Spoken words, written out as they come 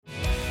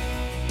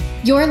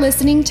You're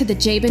listening to the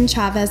Jabin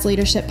Chavez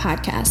Leadership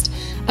Podcast,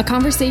 a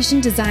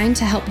conversation designed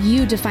to help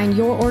you define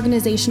your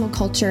organizational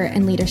culture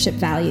and leadership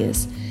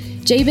values.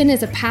 Jabin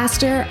is a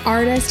pastor,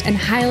 artist, and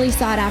highly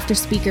sought-after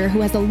speaker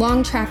who has a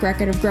long track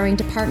record of growing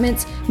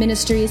departments,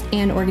 ministries,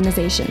 and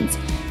organizations.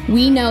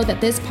 We know that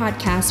this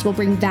podcast will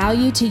bring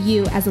value to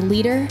you as a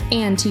leader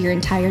and to your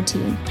entire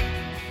team.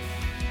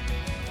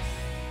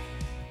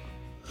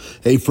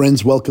 Hey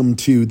friends, welcome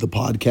to the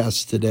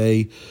podcast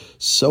today.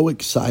 So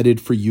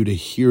excited for you to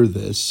hear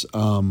this.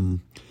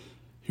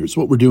 Here's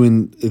what we're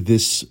doing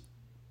this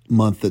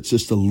month that's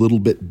just a little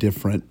bit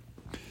different.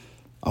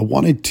 I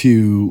wanted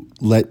to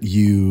let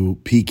you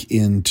peek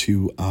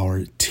into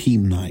our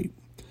team night.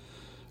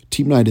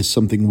 Team night is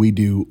something we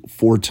do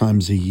 4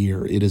 times a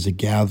year. It is a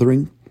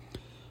gathering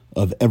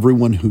of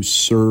everyone who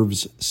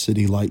serves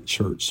City Light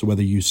Church. So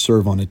whether you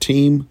serve on a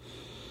team,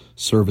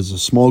 serve as a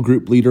small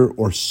group leader,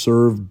 or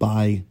serve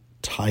by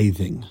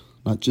tithing,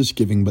 not just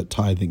giving, but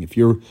tithing. If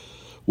you're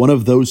one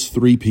of those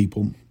 3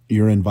 people,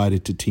 you're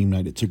invited to team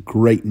night. It's a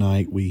great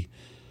night. We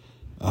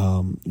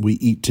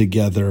eat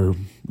together,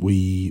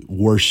 we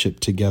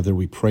worship together,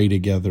 we pray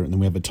together, and then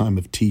we have a time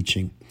of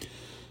teaching.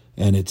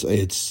 And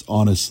it's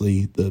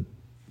honestly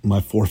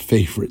my 4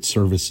 favorite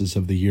services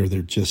of the year.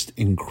 They're just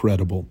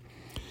incredible,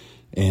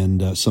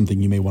 and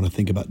something you may want to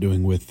think about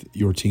doing with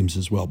your teams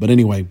as well. But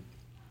anyway,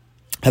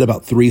 had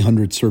about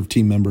 300 serve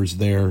team members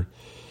there,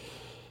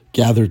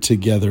 gathered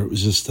together. It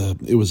was just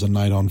it was a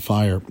night on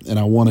fire, and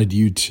I wanted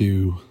you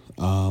to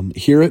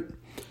hear it.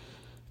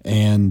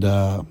 And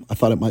I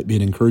thought it might be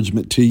an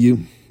encouragement to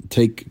you.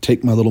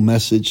 Take my little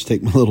message,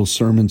 take my little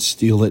sermon,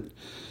 steal it,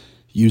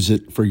 use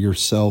it for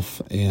yourself,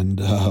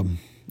 and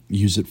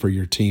use it for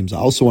your teams. I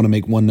also want to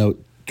make one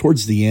note.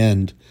 Towards the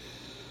end,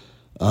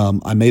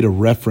 I made a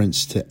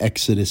reference to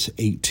Exodus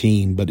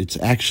 18, but it's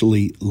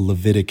actually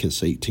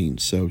Leviticus 18.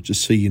 So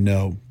just so you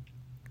know,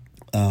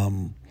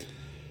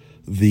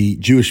 the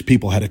Jewish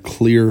people had a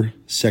clear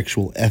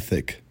sexual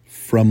ethic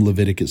from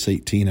Leviticus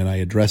 18, and I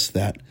addressed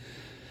that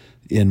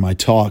in my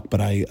talk, but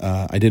I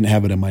didn't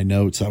have it in my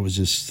notes. I was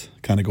just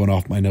kind of going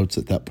off my notes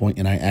at that point,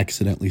 and I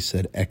accidentally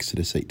said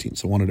Exodus 18.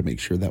 So I wanted to make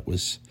sure that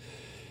was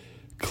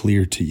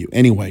clear to you.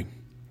 Anyway,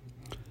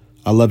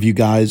 I love you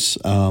guys.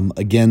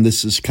 Again,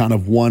 this is kind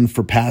of one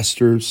for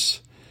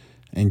pastors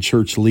and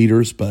church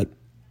leaders, but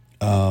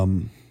I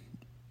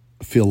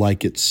feel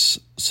like it's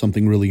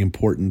something really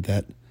important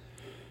that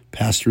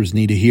pastors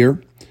need to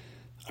hear.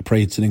 I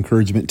pray it's an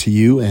encouragement to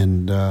you,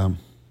 and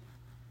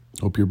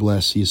hope you're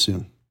blessed. See you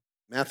soon.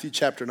 Matthew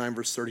chapter 9,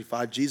 verse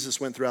 35, Jesus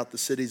went throughout the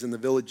cities and the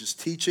villages,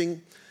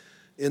 teaching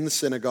in the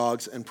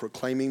synagogues and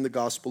proclaiming the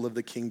gospel of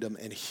the kingdom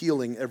and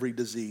healing every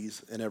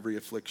disease and every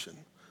affliction.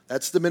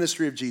 That's the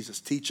ministry of Jesus,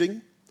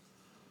 teaching,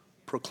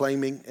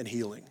 proclaiming, and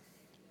healing.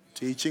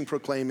 Teaching,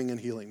 proclaiming, and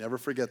healing. Never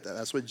forget that.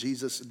 That's what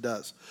Jesus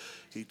does.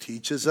 He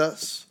teaches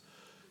us,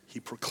 he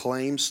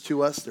proclaims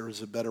to us there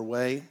is a better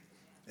way,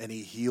 and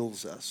he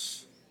heals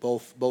us,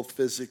 both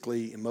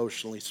physically,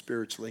 emotionally,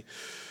 spiritually.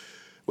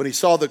 When he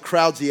saw the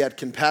crowds, he had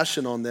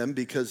compassion on them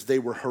because they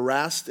were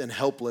harassed and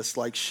helpless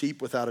like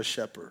sheep without a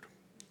shepherd.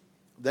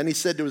 Then he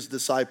said to his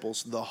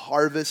disciples, the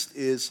harvest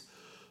is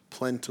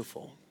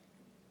plentiful,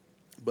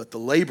 but the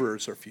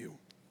laborers are few.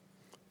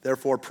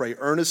 Therefore, pray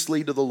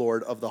earnestly to the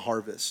Lord of the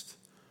harvest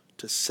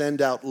to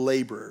send out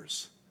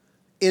laborers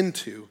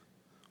into,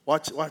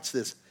 watch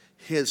this,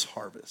 his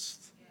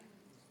harvest.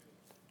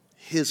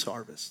 His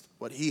harvest,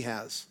 what he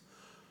has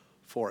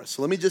for us.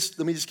 So let me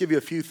just give you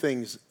a few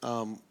things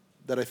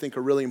that I think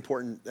are really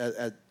important.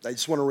 I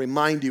just want to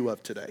remind you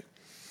of today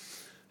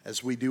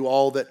as we do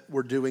all that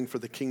we're doing for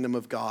the kingdom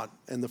of God.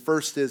 And the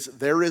first is,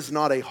 there is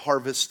not a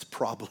harvest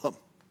problem.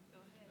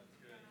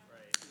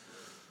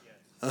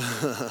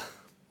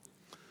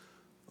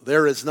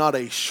 There is not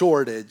a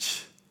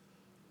shortage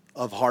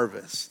of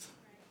harvest.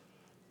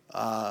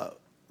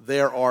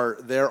 There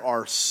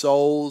are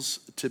souls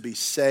to be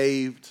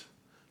saved.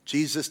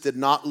 Jesus did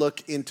not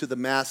look into the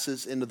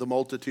masses, into the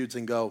multitudes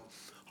and go,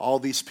 all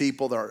these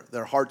people,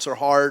 their hearts are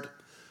hard.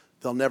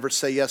 They'll never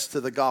say yes to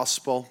the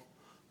gospel.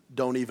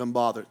 Don't even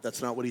bother.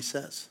 That's not what he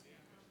says.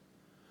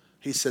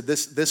 He said,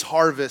 this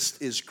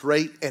harvest is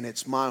great, and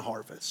it's my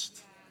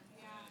harvest.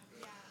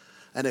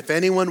 And if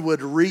anyone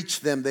would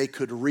reach them, they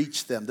could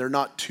reach them. They're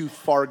not too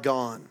far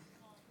gone.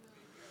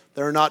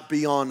 They're not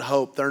beyond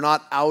hope. They're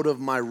not out of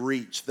my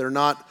reach. They're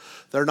not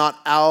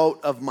out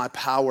of my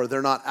power.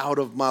 They're not out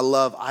of my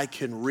love. I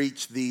can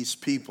reach these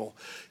people.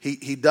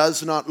 He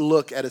does not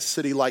look at a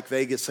city like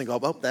Vegas and go,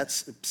 well,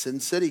 that's Sin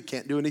City.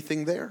 Can't do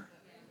anything there.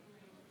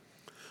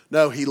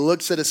 No, he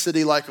looks at a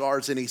city like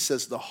ours and he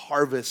says the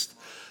harvest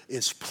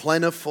is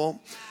plentiful.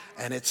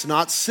 And it's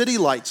not City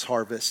Light's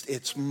harvest,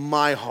 it's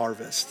my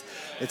harvest.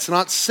 It's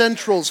not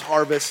Central's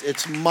harvest,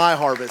 it's my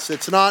harvest.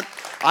 It's not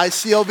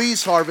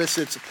ICLV's harvest,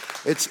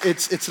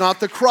 it's not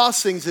the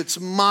Crossings, it's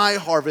my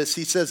harvest.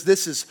 He says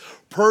this is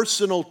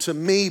personal to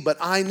me, but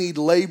I need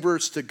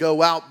laborers to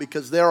go out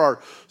because there are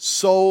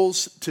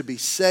souls to be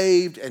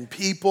saved and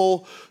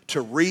people to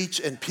reach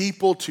and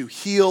people to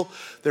heal.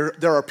 There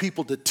are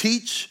people to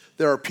teach,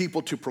 there are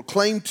people to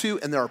proclaim to,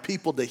 and there are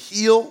people to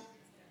heal.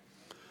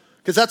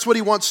 Because that's what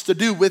he wants to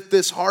do with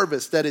this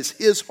harvest. That is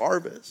his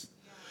harvest.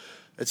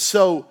 And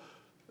so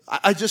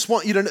I just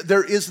want you to know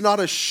there is not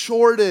a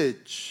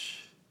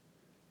shortage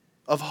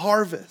of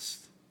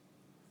harvest.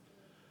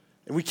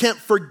 And we can't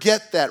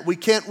forget that. We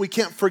can't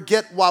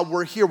forget while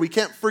we're here. We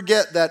can't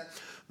forget that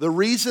the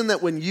reason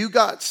that when you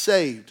got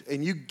saved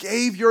and you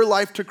gave your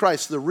life to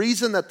Christ, the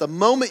reason that the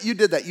moment you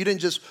did that, you didn't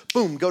just,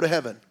 boom, go to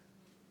heaven.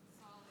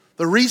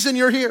 The reason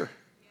you're here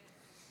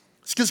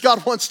is because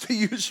God wants to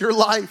use your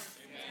life.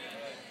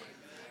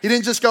 He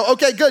didn't just go,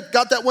 okay, good,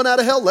 got that one out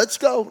of hell, let's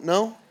go.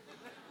 No.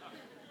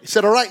 He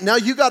said, all right, now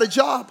you got a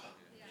job.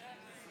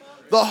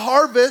 The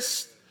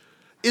harvest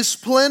is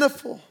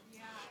plentiful.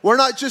 We're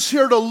not just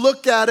here to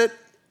look at it,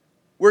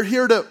 we're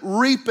here to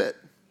reap it.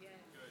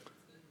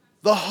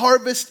 The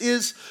harvest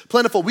is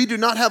plentiful. We do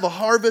not have a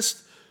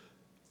harvest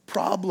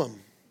problem.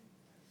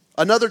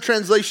 Another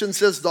translation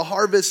says the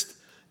harvest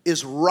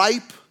is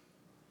ripe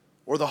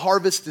or the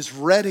harvest is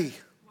ready.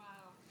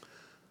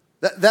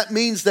 That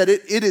means that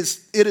it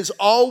is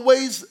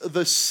always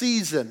the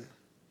season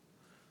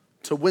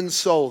to win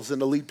souls and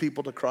to lead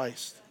people to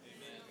Christ.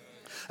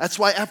 That's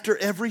why after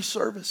every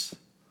service,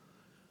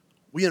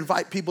 we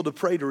invite people to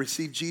pray to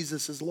receive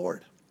Jesus as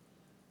Lord.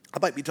 I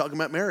might be talking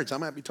about marriage. I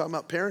might be talking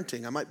about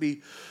parenting. I might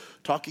be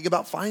talking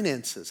about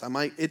finances.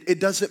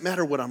 It doesn't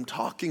matter what I'm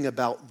talking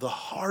about. The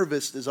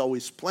harvest is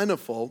always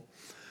plentiful.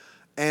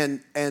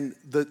 And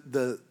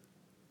the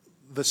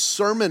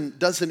sermon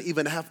doesn't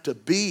even have to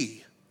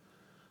be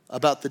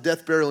about the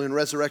death, burial, and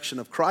resurrection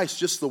of Christ.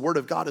 Just the word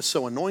of God is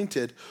so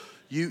anointed.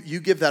 You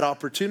give that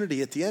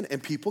opportunity at the end,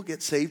 and people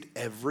get saved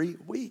every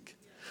week.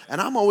 And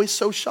I'm always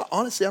so shocked.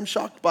 Honestly, I'm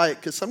shocked by it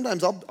because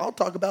sometimes I'll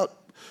talk about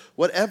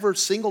whatever,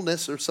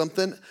 singleness or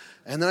something,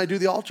 and then I do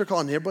the altar call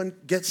and everyone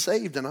gets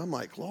saved. And I'm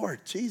like,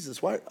 Lord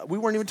Jesus, why? We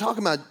weren't even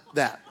talking about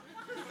that.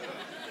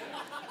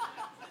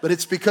 But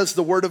it's because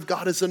the word of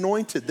God is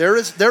anointed. There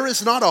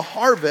is not a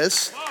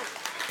harvest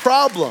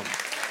problem.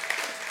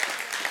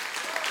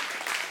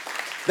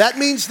 That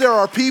means there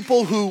are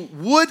people who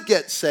would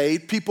get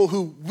saved, people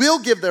who will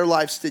give their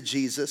lives to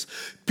Jesus,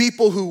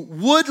 people who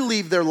would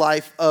leave their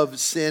life of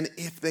sin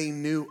if they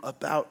knew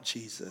about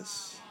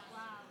Jesus.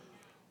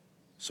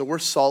 So we're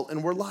salt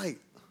and we're light.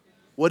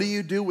 What do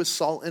you do with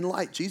salt and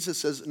light? Jesus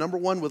says, number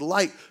one, with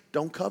light,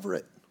 don't cover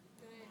it.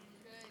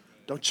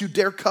 Don't you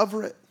dare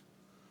cover it.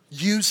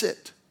 Use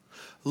it.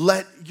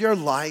 Let your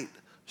light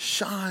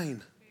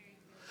shine.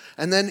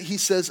 And then he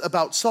says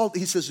about salt,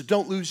 he says,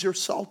 don't lose your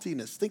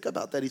saltiness. Think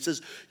about that. He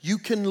says, you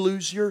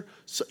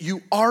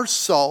are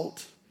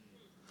salt,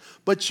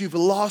 but you've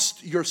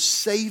lost your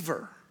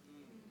savor.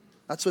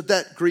 That's what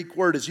that Greek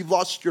word is. You've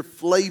lost your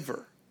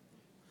flavor.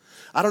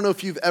 I don't know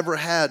if you've ever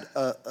had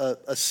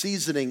a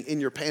seasoning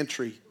in your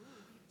pantry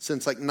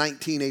since like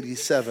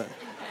 1987.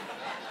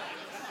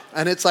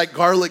 And it's like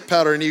garlic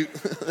powder and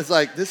it's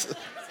like this,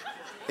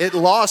 it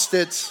lost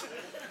its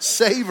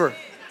savor.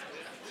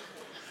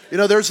 You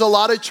know, there's a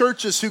lot of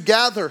churches who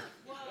gather,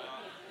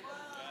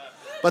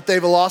 but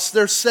they've lost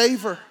their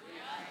savor.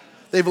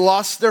 They've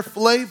lost their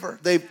flavor.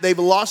 They've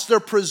lost their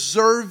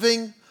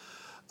preserving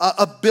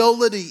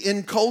ability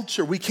in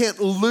culture. We can't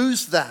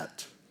lose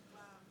that.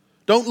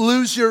 Don't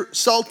lose your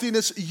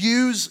saltiness.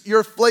 Use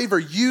your flavor.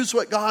 Use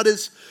what God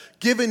has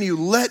given you.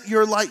 Let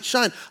your light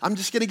shine. I'm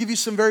just going to give you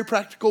some very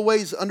practical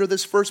ways under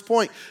this first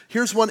point.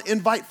 Here's one.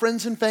 Invite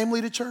friends and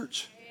family to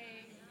church.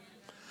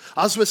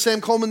 I was with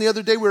Sam Coleman the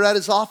other day. We were at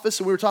his office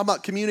and we were talking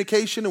about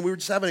communication and we were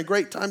just having a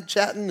great time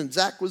chatting, and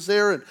Zach was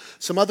there and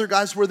some other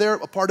guys were there,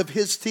 a part of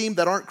his team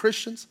that aren't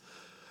Christians.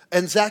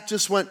 And Zach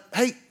just went,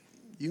 hey,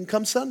 you can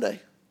come Sunday.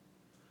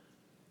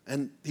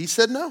 And he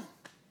said no.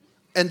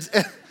 And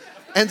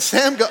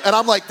Sam and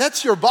I'm like,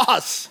 that's your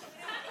boss.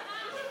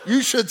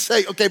 You should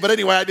say, okay, but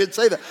anyway, I didn't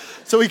say that.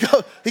 So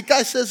the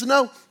guy says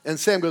no. And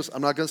Sam goes,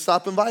 I'm not going to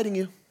stop inviting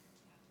you.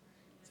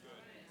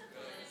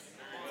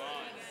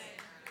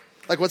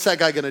 Like, what's that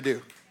guy going to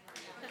do?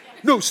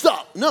 No,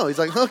 stop. No, he's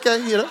like,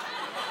 okay, you know.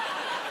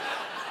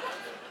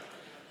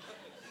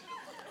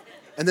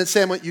 And then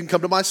Sam went, you can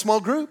come to my small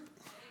group.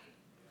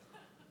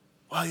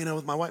 Well, you know,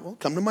 with my wife, well,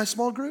 come to my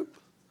small group.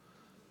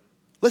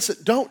 Listen,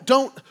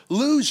 don't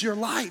lose your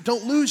light.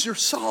 Don't lose your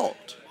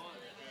salt.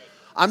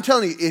 I'm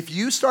telling you, if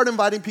you start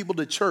inviting people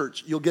to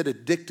church, you'll get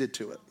addicted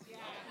to it.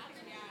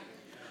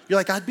 You're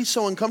like, I'd be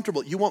so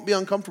uncomfortable. You won't be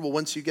uncomfortable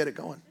once you get it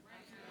going.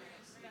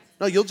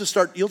 No, you'll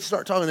start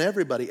talking to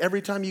everybody.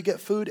 Every time you get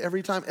food,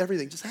 every time,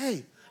 everything. Just,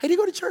 hey, do you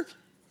go to church?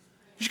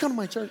 You should come to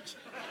my church.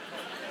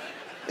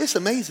 It's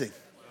amazing.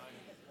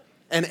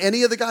 And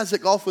any of the guys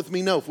that golf with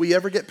me know, if we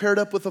ever get paired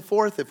up with a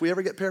fourth, if we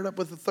ever get paired up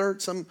with a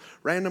third, some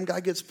random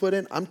guy gets put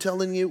in, I'm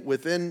telling you,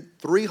 within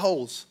 3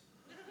 holes.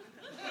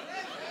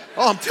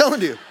 Oh, I'm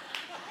telling you.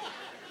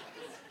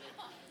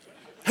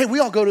 Hey, we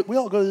all go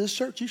to this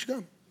church. You should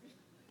come.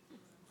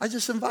 I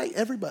just invite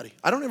everybody.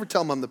 I don't ever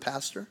tell them I'm the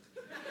pastor.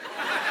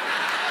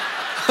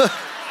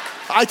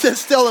 I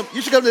just tell them,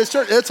 you should come to this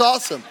church. It's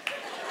awesome.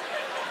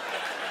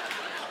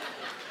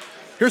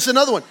 Here's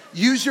another one.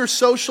 Use your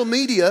social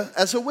media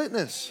as a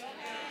witness.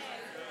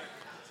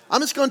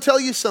 I'm just going to tell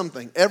you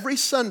something. Every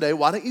Sunday,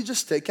 why don't you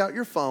just take out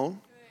your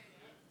phone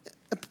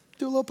and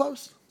do a little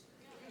post?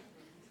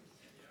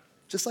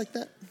 Just like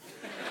that.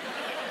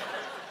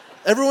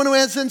 Everyone who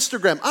has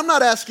Instagram, I'm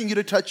not asking you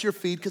to touch your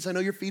feed because I know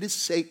your feed is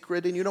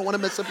sacred and you don't want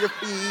to mess up your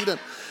feed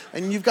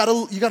and you've got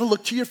to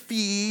look to your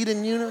feed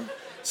and you know.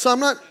 So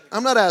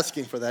I'm not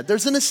asking for that.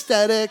 There's an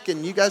aesthetic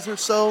and you guys are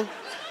so,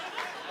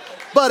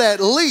 but at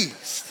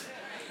least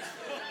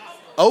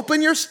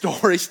open your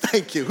stories.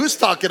 Thank you. Who's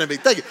talking to me?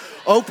 Thank you.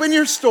 Open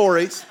your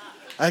stories.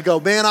 I go,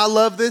 man, I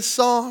love this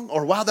song.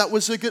 Or wow, that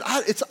was a good.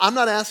 I'm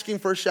not asking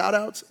for shout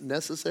outs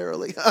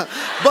necessarily. But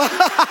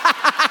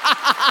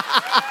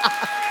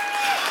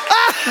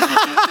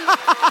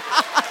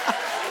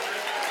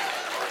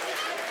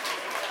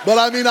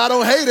I mean, I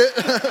don't hate it.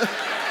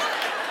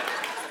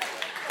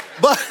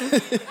 But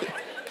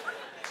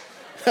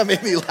that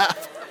made me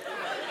laugh.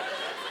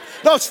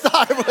 No,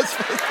 stop.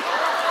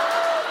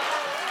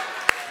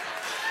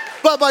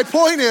 But my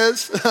point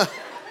is,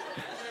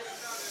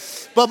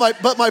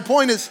 my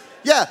point is,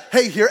 yeah,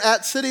 hey, here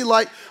at City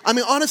Light, I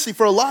mean, honestly,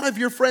 for a lot of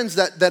your friends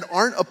that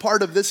aren't a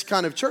part of this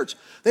kind of church,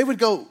 they would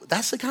go,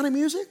 that's the kind of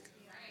music?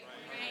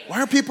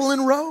 Why are people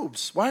in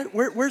robes?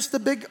 Where's the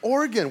big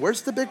organ?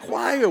 Where's the big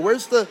choir?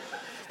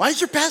 Why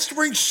is your pastor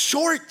wearing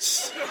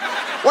shorts?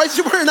 Why is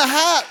he wearing a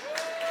hat?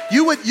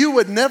 You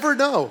would never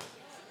know.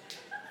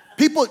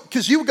 People,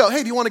 because you would go,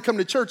 hey, do you want to come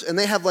to church? And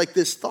they have like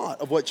this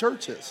thought of what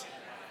church is.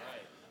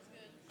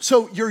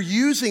 So you're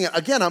using it.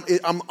 Again,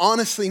 I'm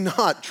honestly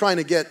not trying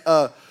to get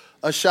a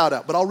shout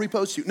out, but I'll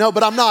repost you. No,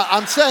 but I'm not.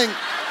 I'm saying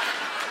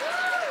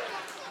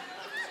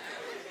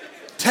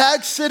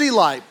tag City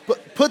Light.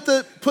 Put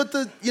the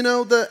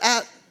the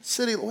at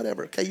City,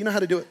 whatever. Okay, you know how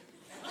to do it.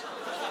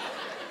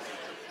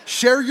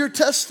 Share your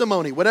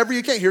testimony, whatever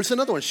you can. Here's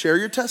another one. Share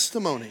your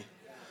testimony.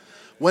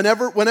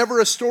 Whenever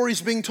a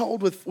story's being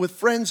told with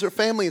friends or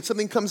family and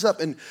something comes up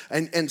and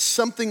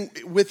something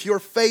with your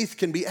faith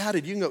can be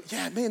added, you can go,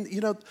 yeah, man,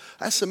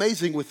 that's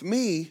amazing. With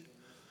me,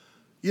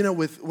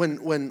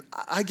 when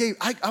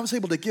I was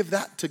able to give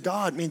that to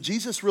God, man,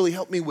 Jesus really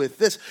helped me with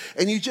this.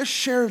 And you just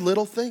share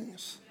little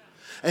things.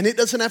 And it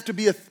doesn't have to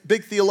be a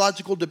big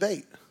theological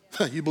debate.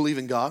 You believe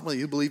in God? Well,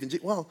 you believe in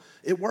Jesus. Well,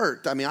 it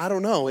worked. I mean, I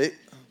don't know.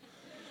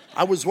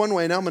 I was one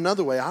way, now I'm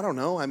another way. I don't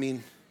know. I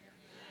mean,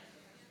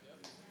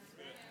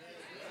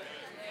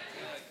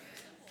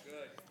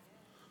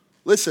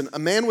 listen, a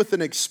man with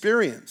an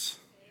experience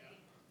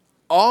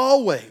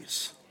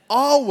always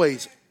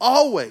has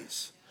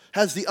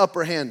the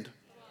upper hand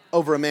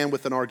over a man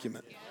with an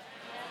argument.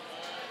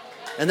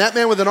 And that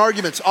man with an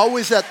argument's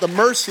always at the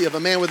mercy of a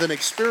man with an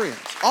experience.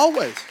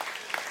 Always.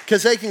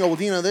 Because they can go, well,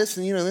 do you know this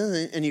and you know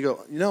this? And you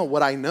go,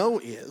 what I know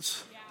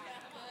is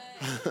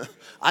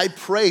I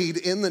prayed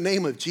in the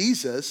name of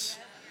Jesus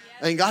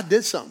and God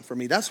did something for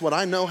me. That's what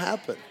I know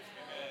happened.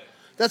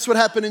 That's what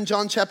happened in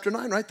John chapter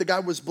 9, right? The guy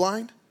was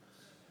blind.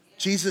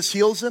 Jesus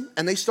heals him,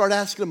 and they start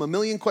asking him a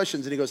million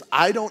questions, and he goes,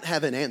 I don't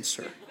have an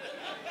answer.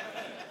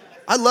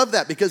 I love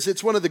that because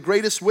it's one of the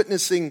greatest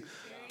witnessing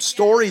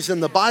stories in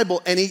the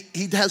Bible, and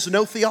he has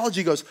no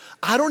theology. He goes,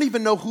 I don't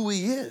even know who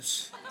he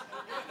is.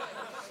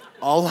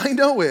 All I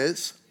know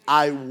is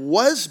I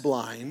was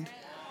blind,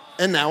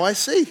 and now I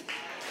see.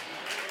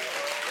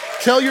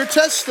 Tell your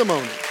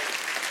testimony.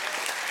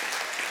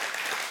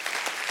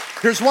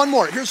 Here's one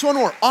more.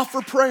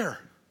 Offer prayer.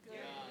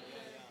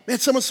 Man,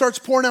 someone starts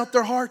pouring out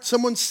their heart.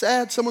 Someone's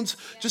sad. Someone's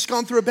just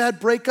gone through a bad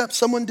breakup.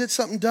 Someone did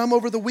something dumb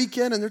over the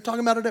weekend and they're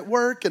talking about it at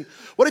work. And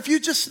what if you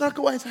just snuck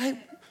away and say, hey,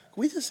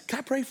 can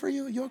I pray for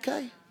you? Are you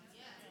okay?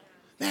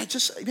 Man,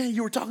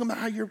 you were talking about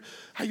how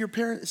your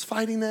parent is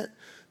fighting that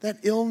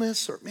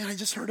illness. Or man, I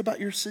just heard about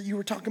you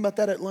were talking about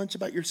that at lunch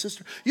about your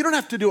sister. You don't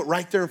have to do it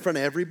right there in front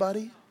of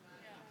everybody.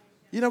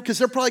 Because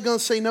they're probably going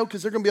to say no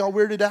because they're going to be all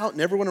weirded out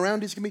and everyone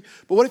around is going to be.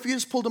 But what if you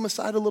just pulled them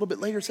aside a little bit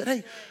later and said,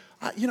 hey,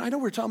 I know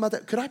we were talking about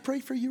that. Could I pray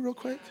for you real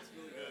quick?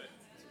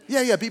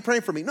 Yeah, be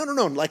praying for me. No,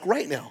 like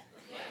right now.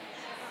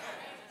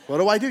 What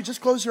do I do?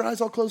 Just close your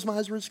eyes. I'll close my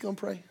eyes. We're just going to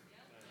pray.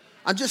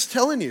 I'm just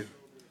telling you.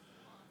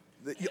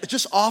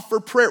 Just offer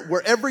prayer.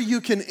 Wherever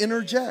you can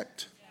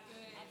interject,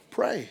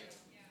 pray.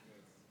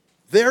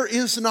 There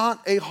is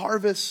not a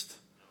harvest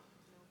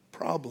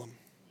problem.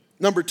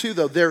 Number 2,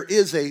 though, there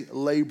is a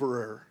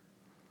laborer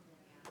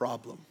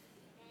problem.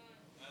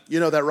 You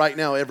know that right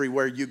now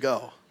everywhere you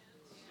go.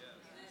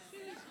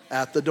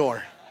 At the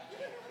door.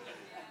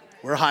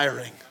 We're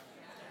hiring.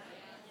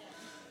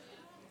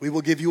 We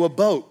will give you a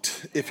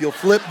boat if you'll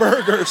flip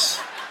burgers.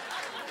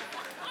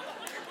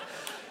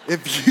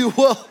 If you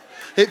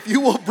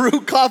will brew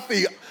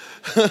coffee,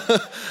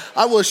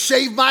 I will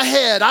shave my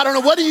head. I don't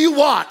know. What do you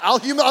want? I'll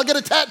get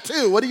a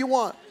tattoo. What do you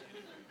want?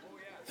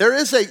 There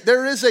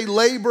is a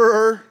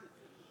laborer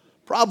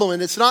problem,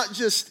 and it's not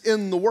just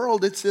in the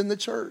world, it's in the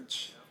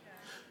church.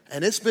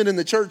 And it's been in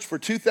the church for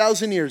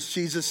 2,000 years.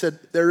 Jesus said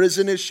there is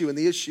an issue, and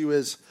the issue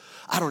is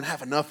I don't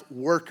have enough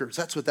workers.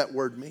 That's what that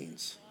word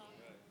means.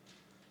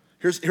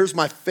 Here's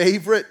my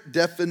favorite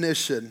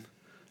definition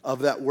of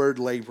that word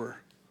laborer.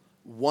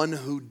 one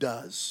who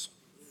does.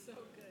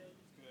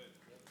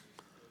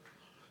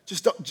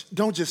 Just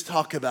don't just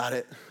talk about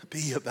it.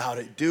 Be about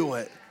it. Do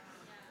it.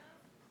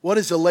 What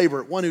is a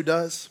laborer? One who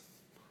does.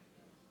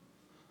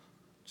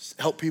 Just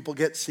help people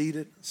get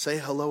seated. Say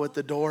hello at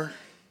the door.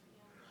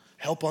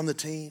 Help on the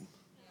team.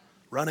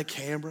 Run a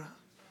camera.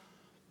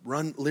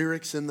 Run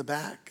lyrics in the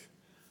back.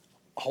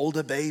 Hold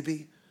a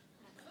baby.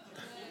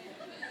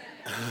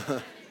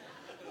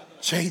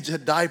 Change a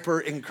diaper.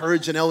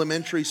 Encourage an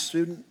elementary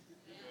student.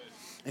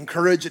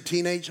 Encourage a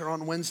teenager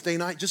on Wednesday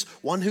night. Just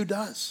one who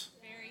does.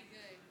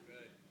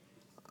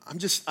 I'm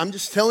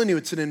just telling you,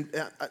 it's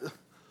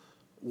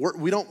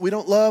we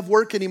don't love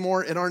work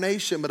anymore in our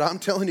nation, but I'm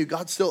telling you,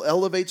 God still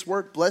elevates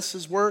work,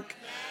 blesses work,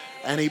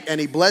 and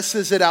he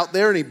blesses it out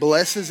there, and he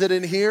blesses it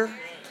in here.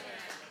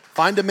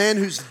 Find a man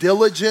who's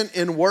diligent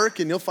in work,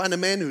 and you'll find a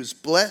man who's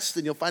blessed,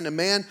 and you'll find a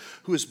man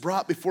who is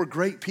brought before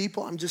great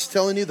people. I'm just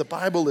telling you, the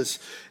Bible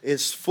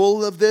is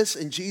full of this,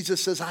 and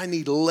Jesus says, I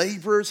need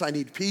laborers, I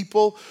need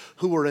people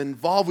who are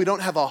involved. We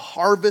don't have a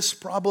harvest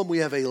problem, we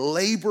have a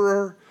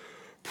laborer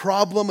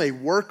problem, a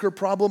worker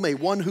problem, a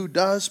one who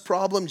does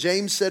problem.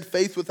 James said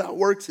faith without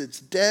works, it's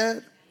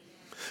dead.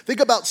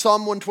 Think about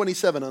Psalm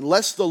 127.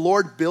 Unless the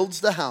Lord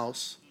builds the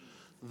house,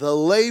 the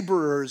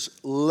laborers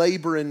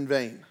labor in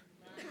vain.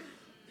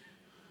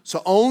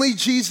 So only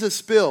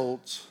Jesus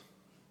builds,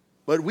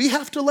 but we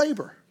have to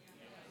labor.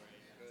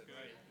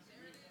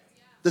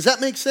 Does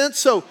that make sense?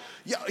 So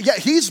yeah,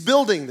 he's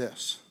building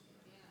this,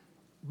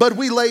 but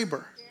we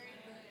labor.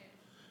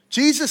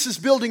 Jesus is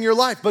building your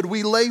life, but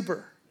we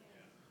labor.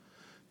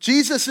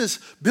 Jesus is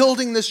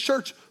building this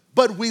church,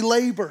 but we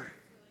labor.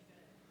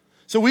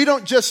 So we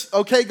don't just,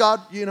 okay, God,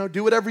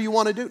 do whatever you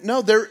want to do.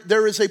 No,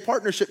 there is a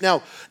partnership.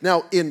 Now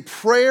in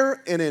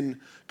prayer and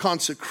in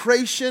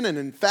consecration and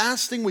in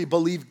fasting, we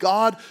believe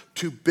God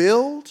to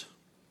build,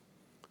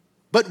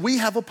 but we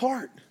have a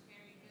part.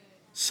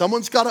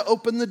 Someone's got to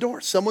open the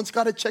door. Someone's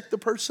got to check the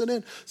person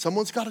in.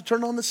 Someone's got to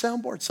turn on the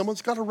soundboard.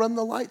 Someone's got to run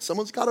the lights.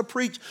 Someone's got to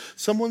preach.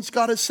 Someone's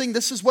got to sing.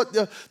 This is what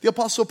the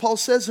Apostle Paul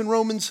says in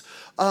Romans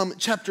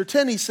chapter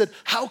 10. He said,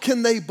 how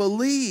can they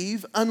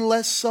believe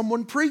unless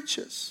someone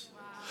preaches?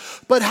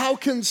 But how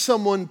can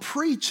someone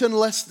preach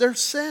unless they're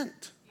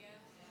sent?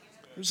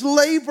 There's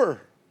labor.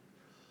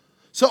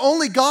 So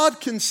only God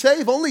can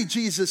save. Only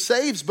Jesus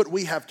saves, but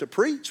we have to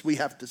preach. We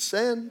have to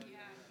send.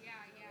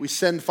 We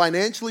send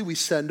financially, we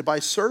send by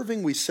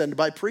serving, we send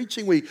by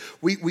preaching, we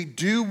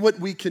do what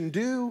we can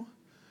do,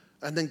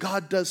 and then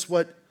God does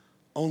what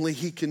only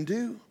He can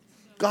do.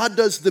 God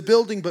does the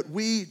building, but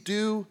we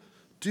do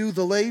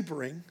the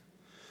laboring.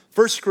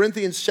 1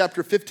 Corinthians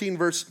chapter 15,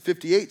 verse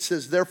 58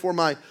 says, therefore,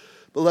 my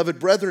beloved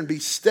brethren, be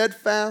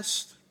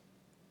steadfast,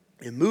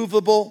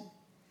 immovable,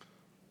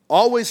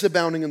 always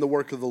abounding in the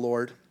work of the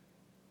Lord,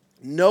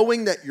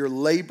 knowing that your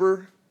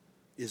labor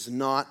is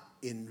not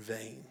in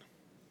vain.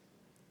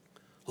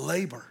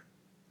 Labor.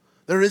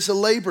 There is a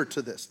labor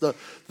to this. The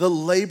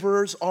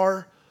laborers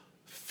are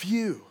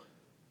few.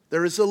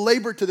 There is a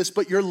labor to this,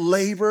 but your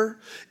labor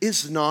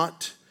is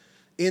not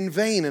in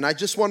vain. And I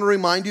just want to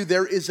remind you,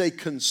 there is a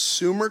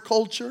consumer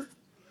culture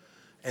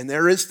and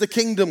there is the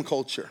kingdom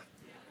culture.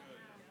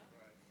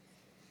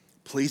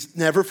 Please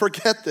never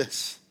forget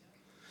this.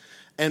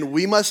 And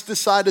we must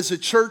decide as a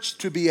church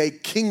to be a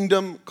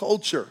kingdom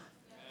culture.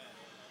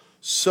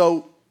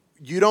 So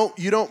you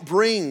don't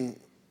bring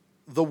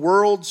the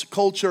world's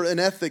culture and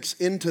ethics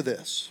into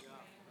this.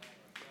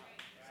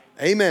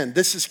 Amen.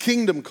 This is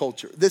kingdom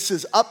culture. This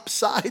is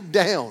upside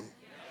down.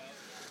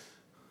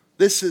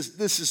 This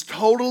is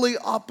totally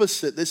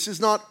opposite. This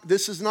is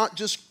not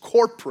just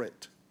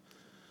corporate.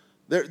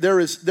 There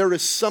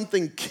is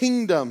something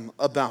kingdom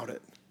about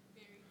it.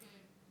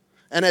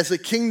 And as a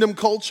kingdom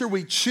culture,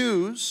 we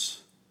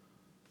choose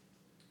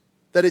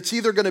that it's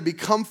either going to be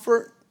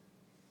comfort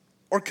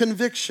or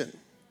conviction.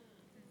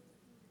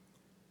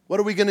 What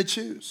are we going to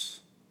choose?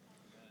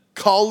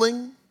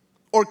 Calling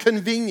or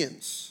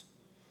convenience?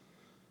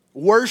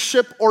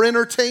 Worship or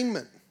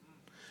entertainment?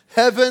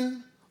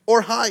 Heaven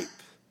or hype?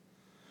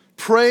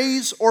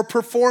 Praise or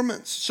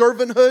performance?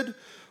 Servanthood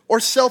or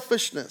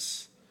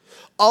selfishness?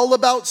 All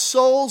about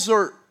souls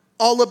or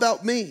all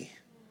about me?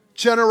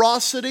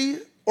 Generosity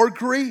or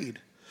greed?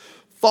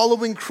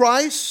 Following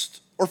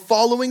Christ or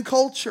following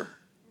culture?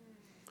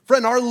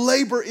 Friend, our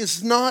labor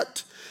is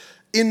not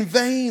in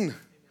vain.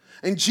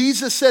 And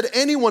Jesus said,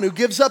 anyone who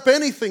gives up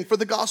anything for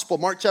the gospel,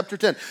 Mark chapter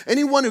 10,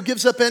 anyone who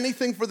gives up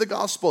anything for the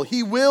gospel,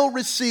 he will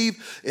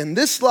receive in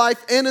this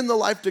life and in the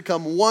life to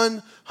come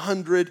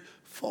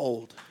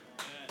 100-fold.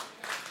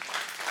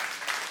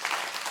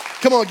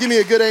 Come on, give me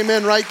a good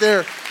amen right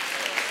there.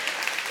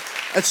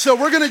 And so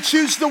we're going to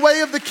choose the way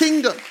of the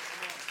kingdom.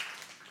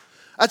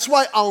 That's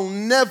why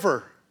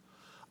I'll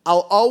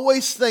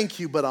always thank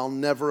you, but I'll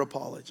never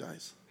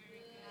apologize.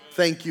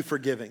 Thank you for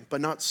giving,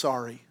 but not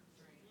sorry.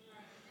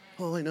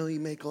 Oh, I know you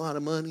make a lot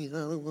of money.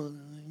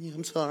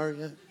 I'm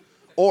sorry.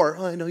 Or,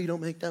 I know you don't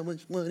make that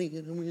much money.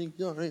 I'm really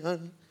sorry.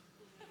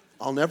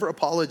 I'll never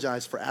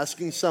apologize for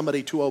asking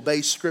somebody to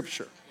obey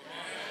Scripture.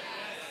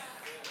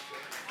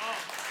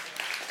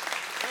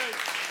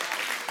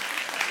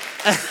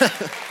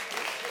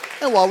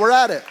 And while we're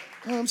at it,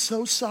 oh, I'm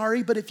so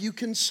sorry, but if you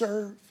can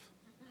serve.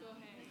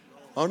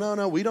 Oh, no,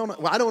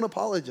 I don't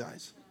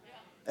apologize.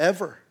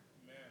 Ever.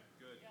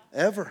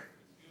 Ever.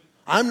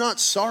 I'm not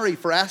sorry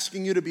for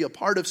asking you to be a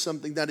part of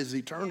something that is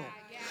eternal.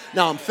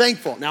 Now I'm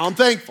thankful. I'm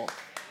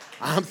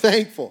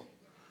thankful.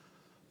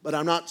 But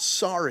I'm not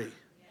sorry.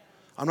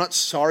 I'm not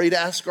sorry to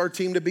ask our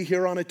team to be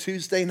here on a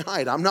Tuesday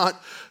night.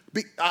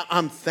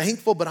 I'm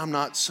thankful, but I'm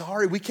not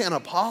sorry. We can't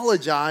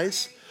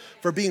apologize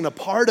for being a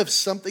part of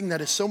something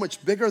that is so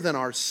much bigger than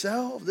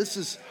ourselves. This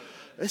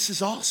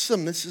is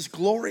awesome. This is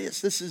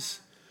glorious. This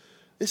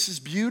is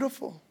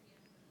beautiful.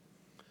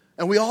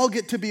 And we all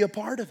get to be a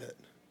part of it.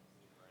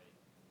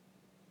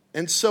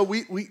 And so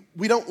we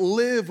don't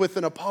live with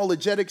an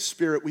apologetic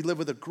spirit. We live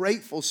with a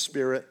grateful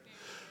spirit.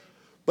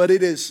 But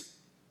it is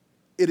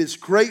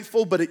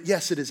grateful, but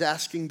yes, it is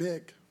asking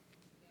big.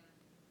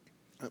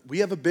 We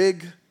have a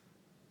big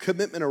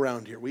commitment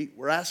around here.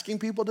 We're asking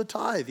people to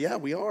tithe. Yeah,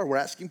 we are. We're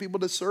asking people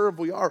to serve.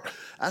 We are.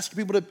 Asking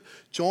people to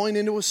join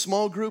into a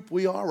small group.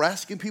 We are. We're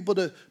asking people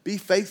to be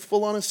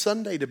faithful on a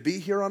Sunday, to be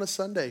here on a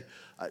Sunday.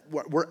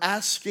 We're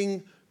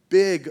asking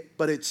big,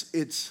 but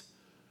it's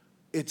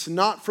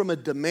not from a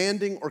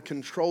demanding or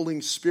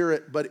controlling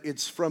spirit, but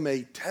it's from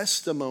a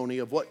testimony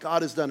of what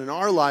God has done in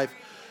our life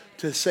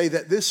to say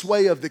that this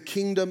way of the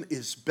kingdom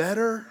is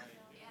better.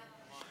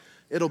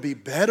 It'll be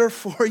better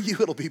for you.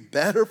 It'll be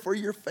better for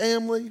your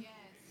family.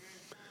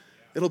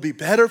 It'll be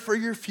better for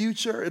your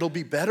future. It'll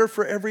be better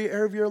for every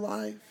area of your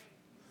life.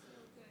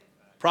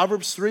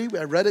 Proverbs 3,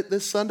 I read it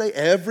this Sunday.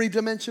 Every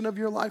dimension of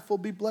your life will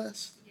be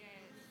blessed.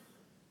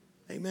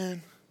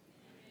 Amen.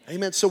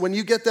 Amen. So when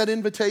you get that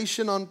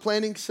invitation on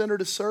Planning Center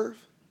to serve,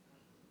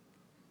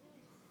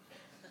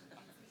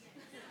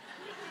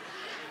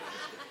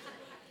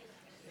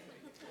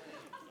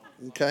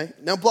 okay,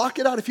 now block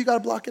it out. If you got to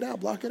block it out,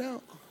 block it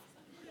out.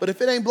 But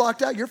if it ain't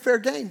blocked out, you're fair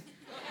game.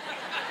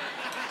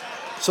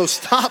 So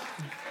stop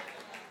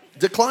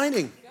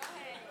declining.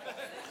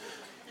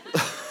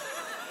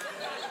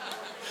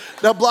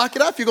 Now block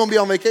it up. If you're going to be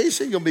on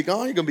vacation, you're going to be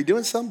gone, you're going to be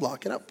doing something,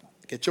 block it up.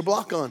 Get your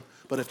block on.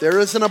 But if there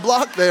isn't a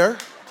block there,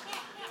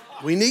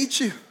 we need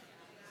you.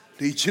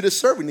 We need you to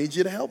serve. We need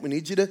you to help. We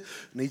need you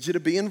to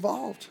be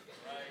involved.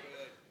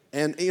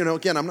 And,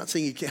 again, I'm not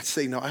saying you can't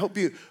say no. I hope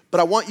you, but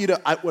I want you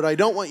to, what I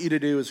don't want you to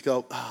do is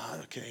go,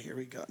 okay, here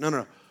we go.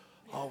 No.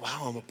 Oh,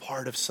 wow, I'm a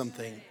part of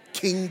something.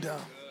 Kingdom.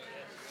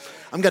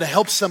 I'm going to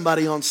help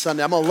somebody on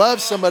Sunday. I'm going to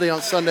love somebody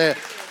on Sunday.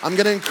 I'm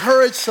going to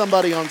encourage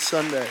somebody on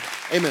Sunday.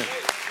 Amen.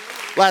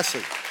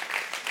 Lastly,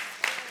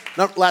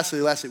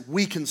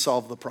 we can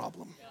solve the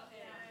problem.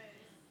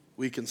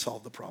 We can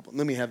solve the problem.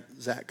 Let me have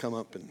Zach come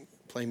up and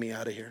play me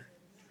out of here.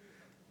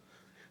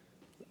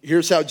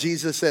 Here's how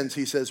Jesus ends.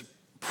 He says,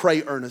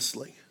 pray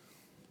earnestly.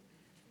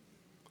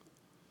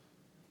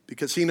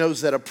 Because he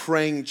knows that a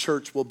praying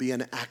church will be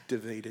an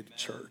activated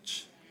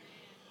church.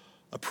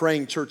 A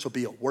praying church will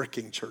be a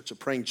working church. A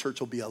praying church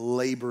will be a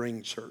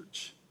laboring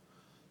church.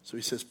 So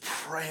he says,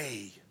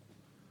 pray.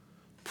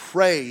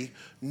 Pray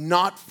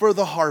not for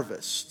the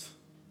harvest.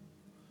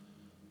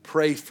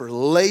 Pray for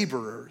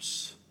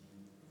laborers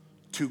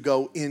to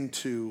go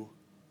into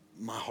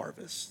my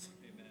harvest.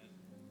 Amen.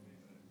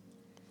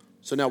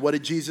 So now what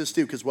did Jesus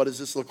do? Because what does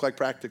this look like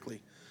practically?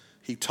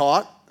 He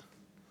taught,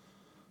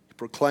 he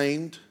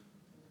proclaimed,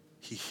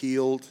 he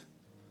healed,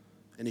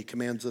 and he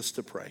commands us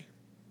to pray.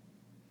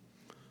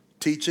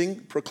 Teaching,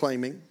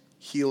 proclaiming,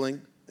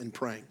 healing, and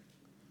praying.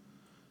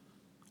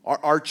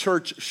 Our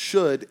church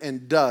should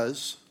and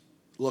does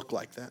look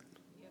like that.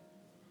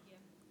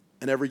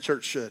 And every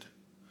church should.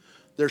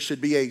 There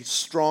should be a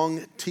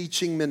strong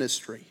teaching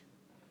ministry.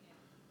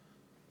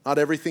 Not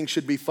everything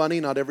should be funny.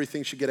 Not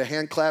everything should get a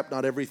hand clap.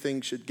 Not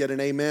everything should get an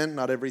amen.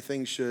 Not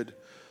everything should.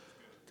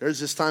 There's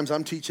just times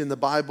I'm teaching the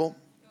Bible.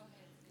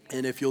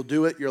 And if you'll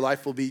do it, your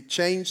life will be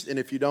changed. And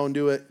if you don't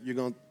do it, you're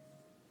going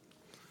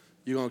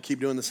to keep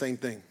doing the same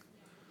thing.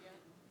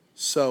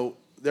 So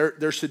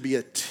there should be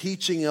a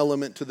teaching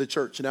element to the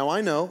church. Now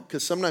I know,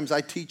 because sometimes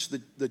I teach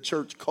the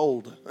church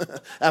cold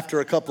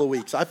after a couple of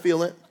weeks. I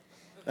feel it.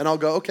 And I'll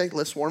go, okay,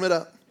 let's warm it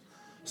up.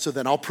 So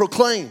then I'll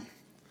proclaim.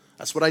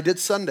 That's what I did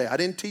Sunday. I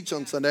didn't teach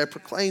on Sunday. I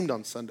proclaimed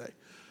on Sunday.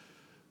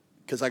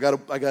 Because I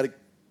got to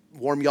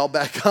warm y'all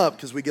back up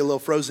because we get a little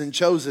frozen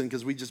chosen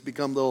because we just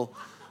become little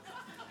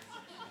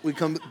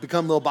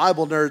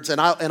Bible nerds, and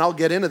I'll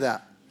get into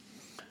that.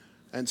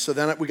 And so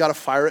then we got to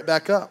fire it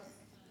back up.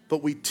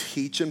 But we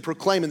teach and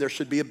proclaim, and there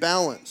should be a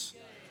balance.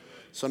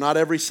 So not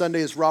every Sunday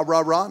is rah,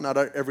 rah, rah. Not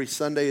every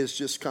Sunday is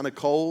just kind of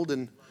cold.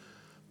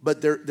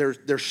 But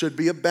there should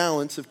be a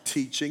balance of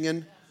teaching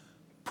and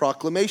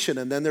proclamation.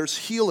 And then there's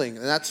healing.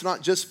 And that's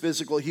not just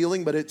physical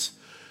healing, but it's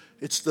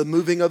the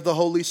moving of the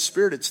Holy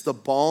Spirit. It's the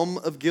balm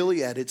of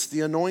Gilead. It's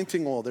the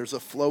anointing oil. There's a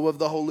flow of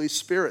the Holy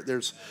Spirit.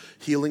 There's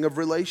healing of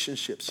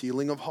relationships,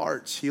 healing of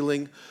hearts,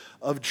 healing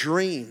of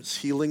dreams,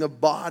 healing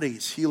of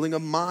bodies, healing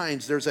of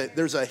minds. There's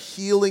a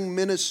healing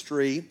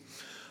ministry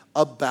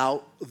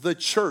about the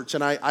church.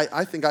 And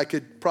I think I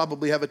could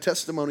probably have a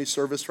testimony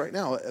service right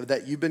now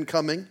that you've been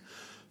coming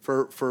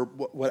for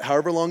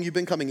however long you've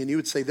been coming, and you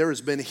would say, there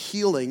has been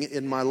healing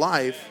in my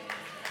life.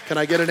 Can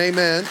I get an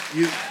amen?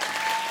 You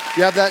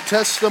have that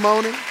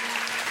testimony?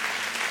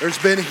 There's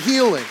been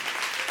healing,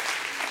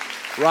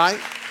 right?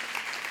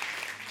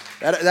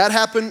 That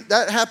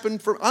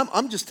happened for,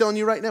 I'm just telling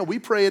you right now, we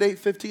pray at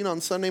 8:15 on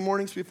Sunday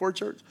mornings before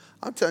church.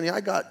 I'm telling you,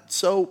 I got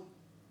so,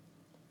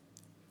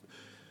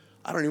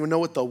 I don't even know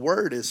what the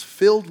word is,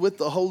 filled with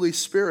the Holy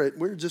Spirit.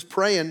 We were just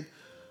praying,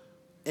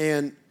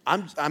 and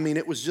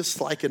it was just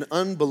like an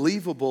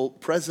unbelievable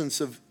presence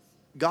of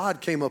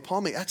God came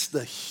upon me. That's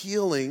the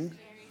healing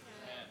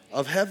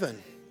of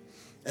heaven.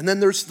 And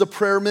then there's the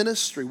prayer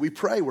ministry. We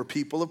pray. We're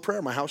people of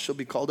prayer. My house shall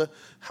be called a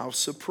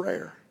house of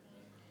prayer.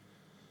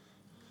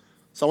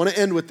 So I want to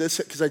end with this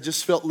because I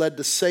just felt led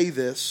to say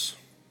this.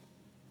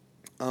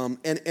 And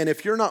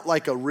if you're not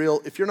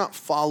if you're not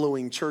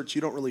following church,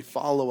 you don't really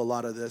follow a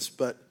lot of this.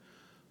 But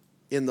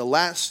in the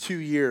last 2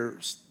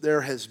 years,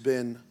 there has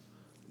been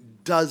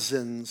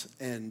dozens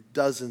and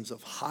dozens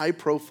of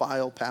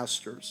high-profile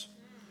pastors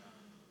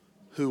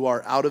who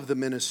are out of the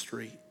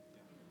ministry.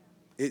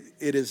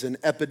 It is an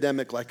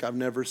epidemic like I've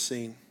never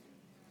seen.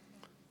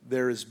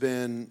 There has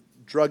been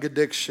drug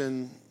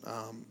addiction,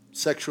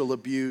 sexual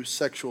abuse,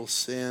 sexual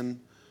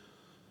sin,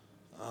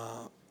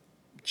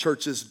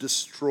 churches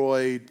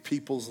destroyed,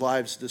 people's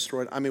lives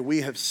destroyed. I mean,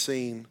 we have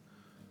seen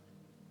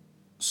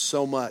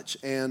so much.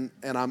 And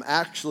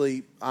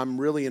I'm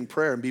really in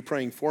prayer, and be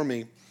praying for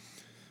me,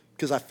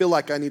 because I feel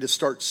like I need to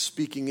start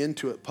speaking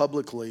into it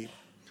publicly.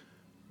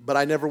 But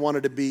I don't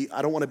want to be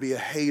a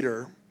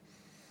hater.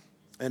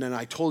 And then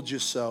I told you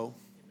so.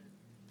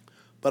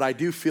 But I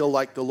do feel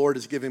like the Lord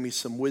is giving me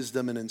some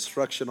wisdom and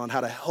instruction on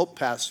how to help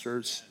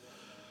pastors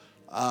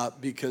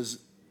because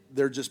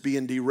they're just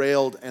being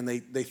derailed, and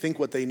they think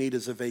what they need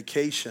is a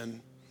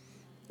vacation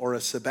or a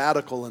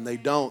sabbatical, and they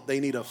don't. They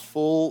need a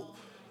full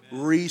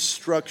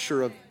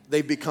restructure of,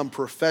 they become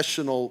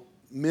professional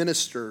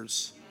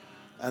ministers,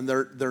 and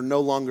they're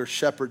no longer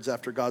shepherds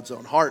after God's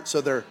own heart.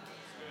 So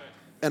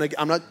and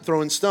I'm not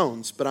throwing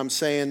stones, but I'm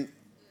saying,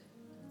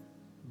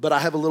 but I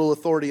have a little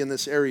authority in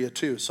this area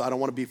too, so I don't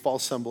want to be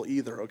false humble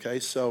either, okay?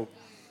 So,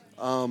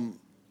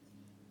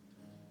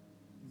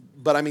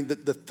 but I mean,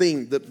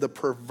 the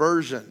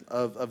perversion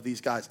of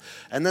these guys.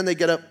 And then they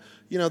get up,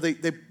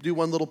 they do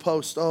one little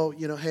post,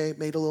 hey,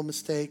 made a little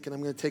mistake, and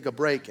I'm going to take a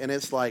break. And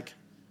it's like,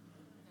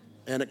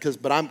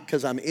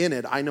 because I'm in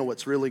it, I know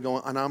what's really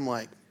going on. And I'm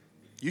like,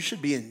 you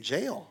should be in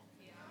jail.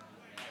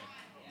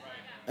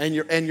 And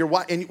your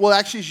wife, well,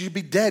 actually, you should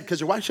be dead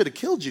because your wife should have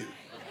killed you.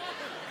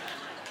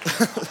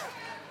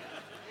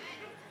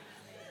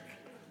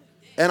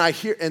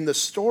 And the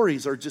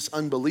stories are just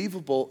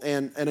unbelievable.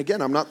 And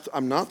again, I'm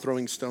not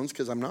throwing stones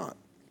because I'm not.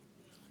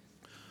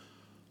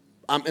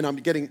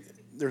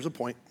 There's a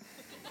point.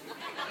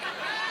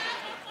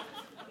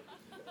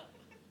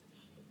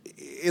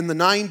 In the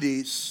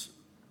 90s,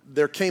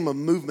 there came a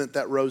movement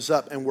that rose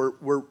up, and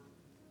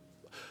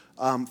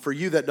for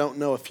you that don't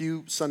know, a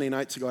few Sunday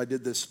nights ago, I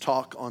did this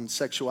talk on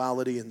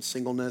sexuality and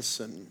singleness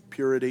and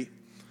purity.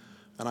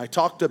 And I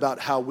talked about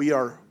how we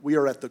are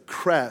at the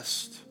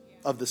crest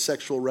of the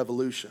sexual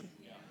revolution.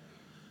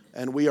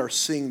 And we are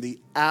seeing the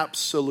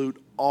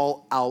absolute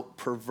all-out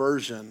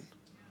perversion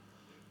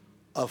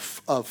of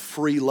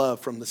free love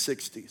from the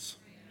 60s.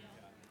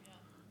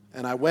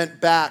 And I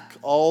went back,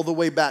 all the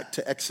way back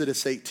to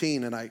Exodus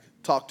 18, and I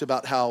talked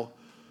about how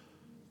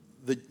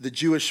the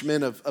Jewish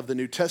men of the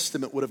New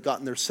Testament would have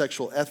gotten their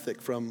sexual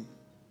ethic from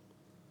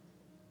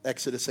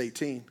Exodus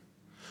 18.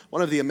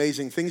 One of the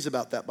amazing things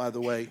about that, by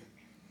the way,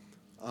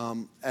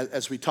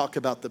 as we talk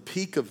about the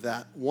peak of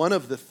that, one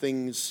of the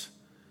things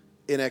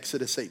in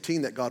Exodus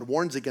 18 that God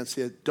warns against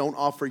is don't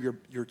offer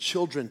your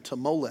children to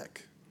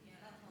Molech.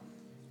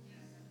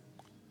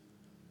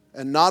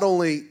 And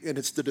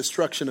it's the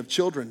destruction of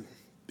children,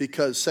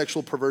 because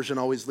sexual perversion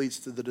always leads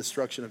to the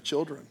destruction of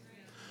children.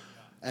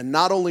 And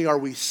not only are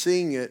we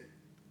seeing it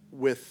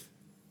with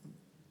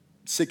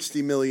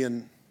 60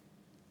 million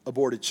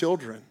aborted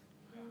children,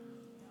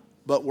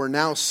 but we're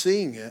now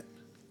seeing it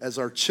as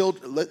our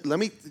children. Let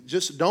me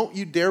just, don't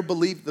you dare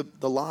believe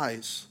the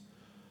lies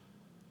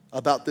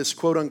about this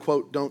quote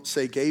unquote don't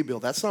say gay bill.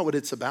 That's not what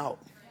it's about.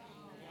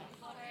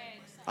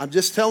 I'm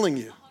just telling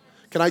you.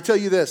 Can I tell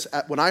you this?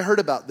 When I heard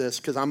about this,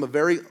 because I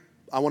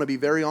want to be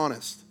very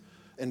honest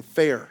and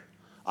fair,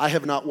 I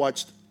have not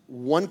watched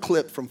one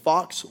clip from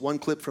Fox, one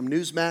clip from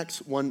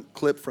Newsmax, one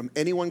clip from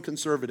anyone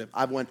conservative.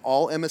 I've went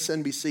all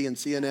MSNBC and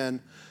CNN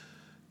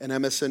and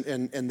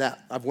MSN and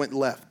that. I've went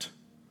left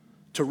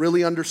to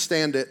really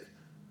understand it.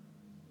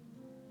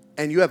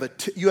 And you have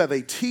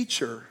a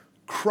teacher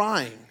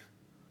crying,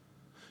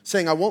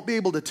 saying, I won't be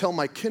able to tell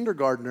my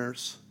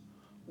kindergartners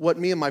what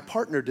me and my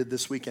partner did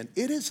this weekend.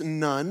 It is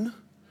none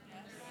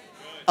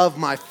of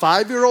my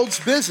 5-year-old's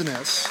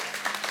business.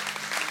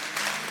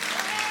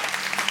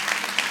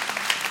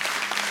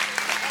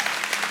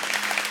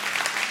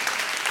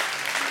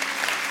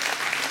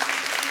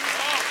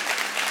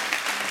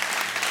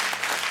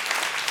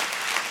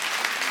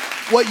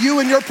 What you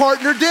and your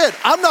partner did.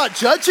 I'm not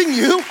judging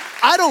you.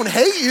 I don't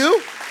hate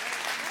you.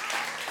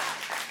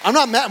 I'm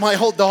not mad.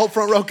 The whole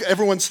front row,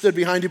 everyone stood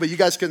behind you, but you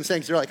guys couldn't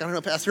sing. So you're like, I don't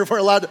know, Pastor, if we're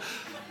allowed to.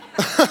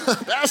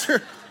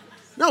 Pastor.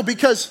 No,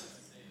 because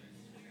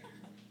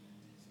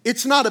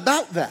it's not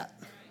about that.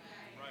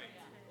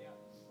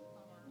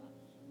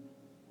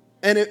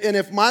 And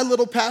if my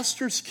little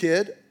pastor's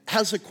kid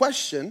has a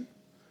question,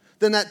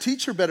 then that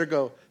teacher better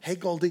go, hey,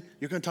 Goldie,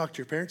 you're going to talk to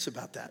your parents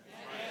about that.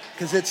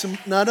 Because it's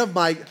none of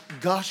my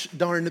gosh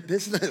darn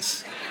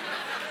business.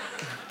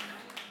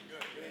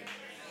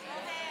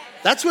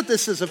 That's what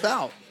this is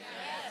about.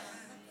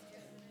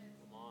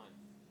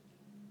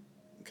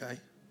 Okay?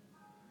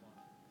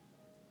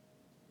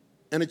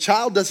 And a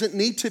child doesn't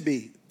need to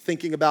be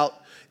thinking about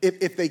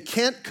if they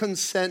can't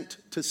consent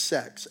to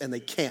sex, and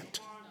they can't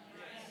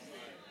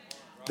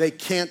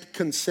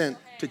consent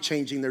to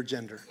changing their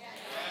gender.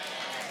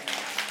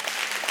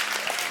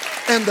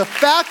 And the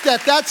fact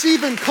that that's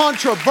even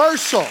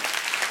controversial,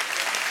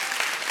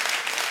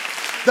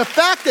 the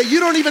fact that you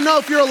don't even know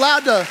if you're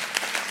allowed to,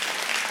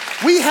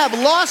 we have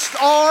lost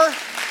our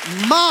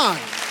mind.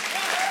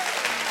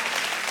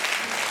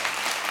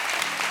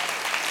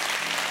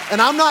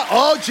 And I'm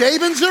not,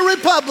 Jabin's a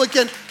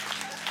Republican.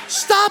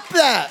 Stop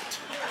that.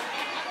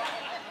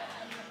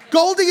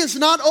 Goldie is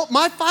not,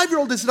 my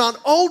 5-year-old is not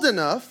old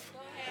enough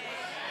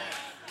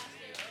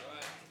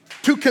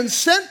to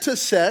consent to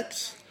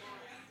sex.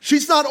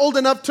 She's not old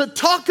enough to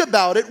talk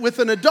about it with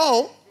an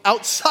adult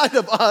outside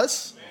of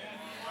us.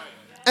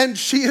 And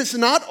she is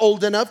not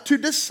old enough to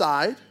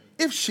decide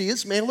if she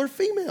is male or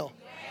female.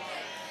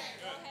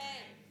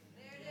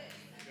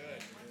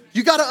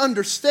 You got to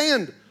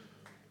understand.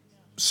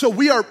 So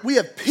we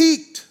have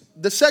peaked.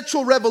 The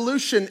sexual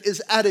revolution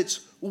is at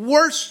its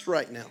worst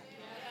right now.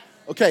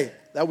 Okay,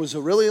 that was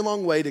a really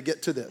long way to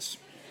get to this.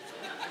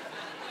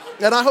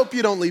 And I hope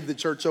you don't leave the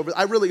church over.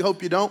 I really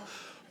hope you don't.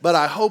 But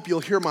I hope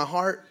you'll hear my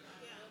heart.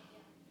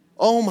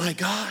 Oh my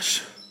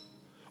gosh,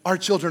 our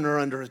children are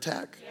under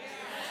attack.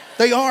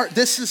 They are.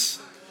 This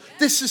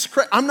is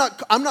crazy. I'm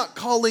not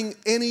calling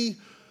any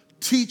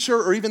teacher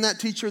or even that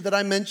teacher that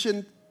I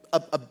mentioned.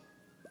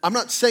 I'm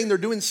not saying they're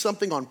doing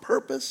something on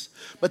purpose,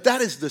 but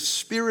that is the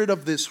spirit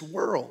of this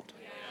world.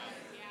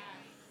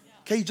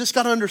 Okay, you just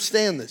got to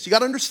understand this. You got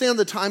to understand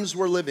the times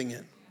we're living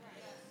in.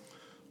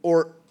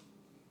 Or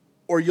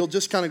you'll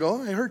just kind of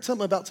go, I heard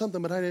something about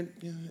something, but I didn't.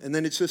 Yeah. And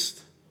then it's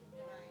just,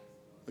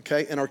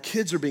 okay, and our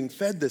kids are being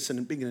fed this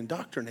and being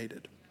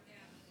indoctrinated.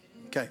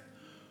 Okay.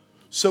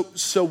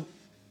 So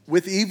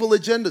with evil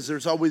agendas,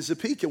 there's always a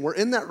peak, and we're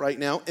in that right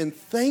now. And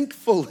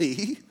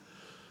thankfully,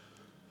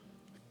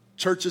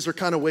 churches are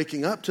kind of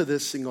waking up to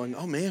this and going,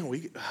 oh man,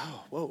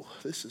 whoa,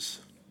 this is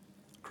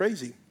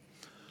crazy.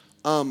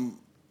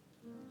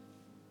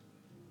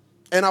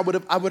 And I would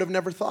have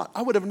never thought.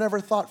 I would have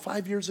never thought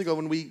 5 years ago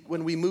when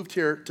we moved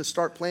here to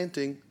start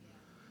planting,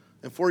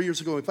 and 4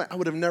 years ago when we planted, I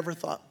would have never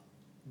thought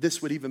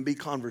this would even be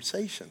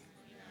conversation.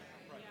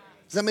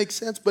 Does that make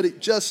sense? But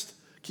it just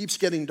keeps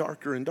getting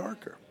darker and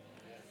darker.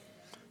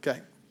 Okay.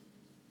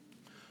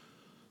 I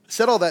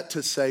said all that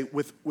to say,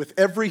 with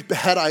every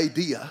bad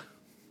idea,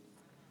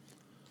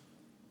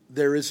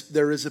 there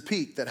is a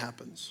peak that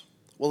happens.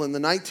 Well, in the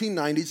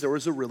 1990s, there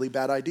was a really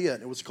bad idea,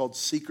 and it was called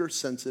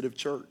seeker-sensitive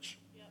church.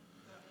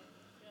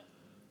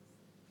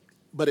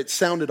 But it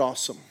sounded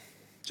awesome,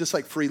 just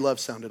like free love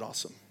sounded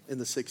awesome in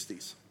the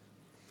 60s.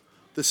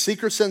 The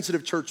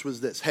seeker-sensitive church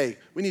was this: hey,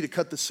 we need to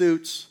cut the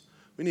suits,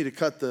 we need to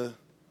cut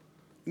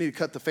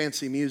the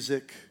fancy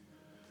music,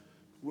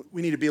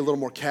 we need to be a little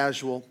more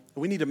casual,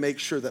 and we need to make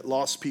sure that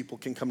lost people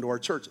can come to our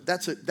church.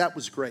 That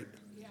was great.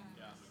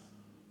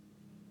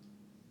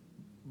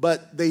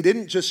 But they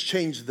didn't just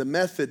change the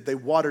method, they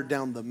watered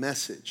down the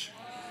message.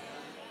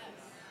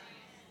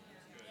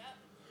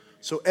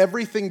 So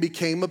everything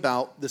became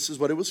about, this is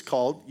what it was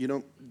called.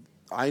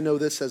 I know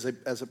this as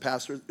a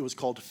pastor, it was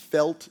called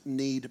felt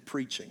need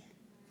preaching.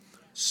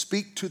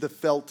 Speak to the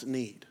felt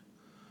need.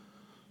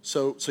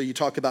 So you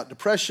talk about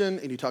depression,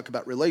 and you talk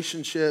about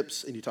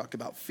relationships, and you talk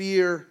about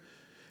fear,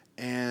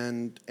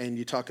 and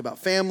you talk about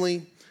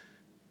family,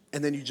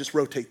 and then you just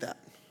rotate that.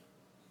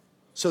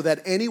 So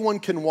that anyone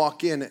can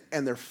walk in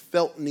and their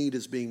felt need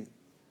is being.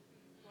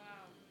 Wow.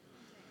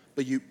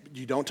 But you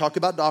don't talk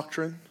about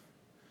doctrine,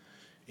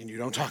 and you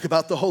don't talk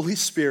about the Holy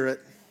Spirit.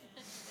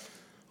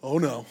 Oh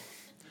no.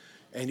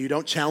 And you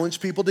don't challenge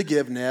people to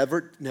give.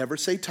 Never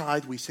say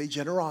tithe. We say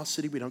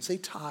generosity. We don't say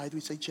tithe. We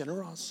say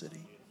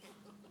generosity.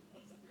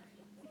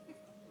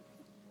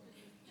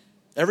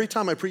 Every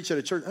time I preach at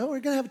a church, we're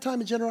going to have a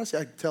time of generosity.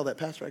 I tell that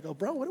pastor, I go,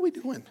 bro, what are we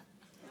doing?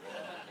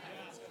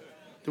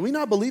 Do we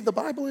not believe the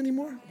Bible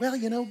anymore? Well,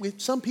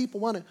 some people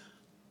want to.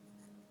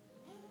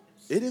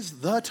 It is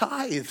the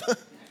tithe.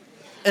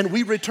 And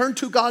we return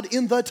to God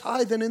in the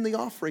tithe and in the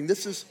offering.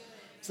 It's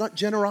not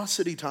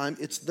generosity time,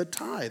 it's the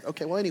tithe.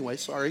 Okay, well, anyway,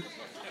 sorry.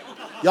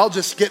 Y'all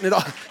just getting it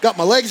off. Got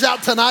my legs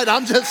out tonight.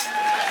 I'm just.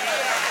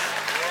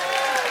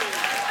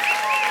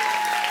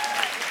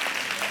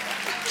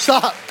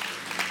 Stop.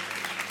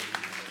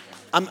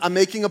 I'm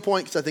making a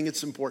point because I think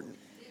it's important.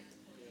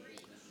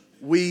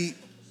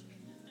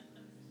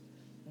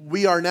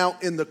 we are now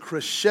in the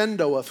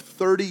crescendo of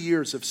 30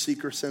 years of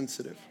seeker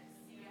sensitive.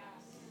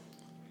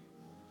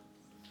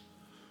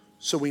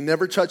 So we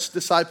never touched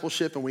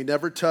discipleship and we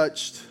never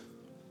touched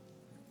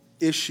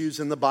issues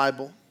in the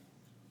Bible.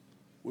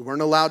 We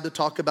weren't allowed to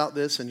talk about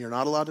this, and you're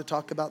not allowed to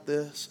talk about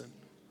this. And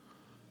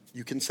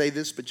you can say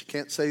this, but you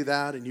can't say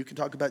that. And you can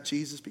talk about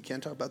Jesus, but you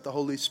can't talk about the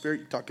Holy Spirit.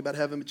 You can talk about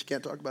heaven, but you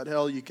can't talk about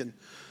hell. You can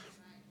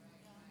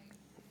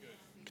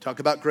talk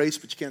about grace,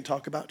 but you can't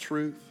talk about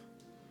truth.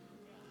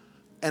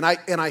 And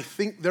I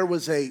think there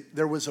was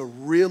a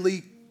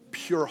really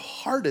pure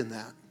heart in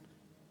that.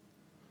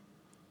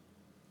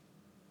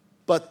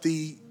 But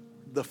the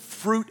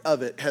fruit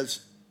of it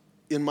has,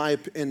 in my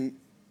opinion,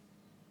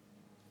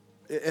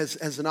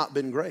 has not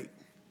been great.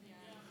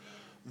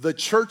 The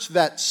church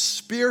that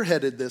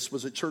spearheaded this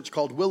was a church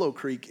called Willow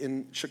Creek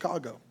in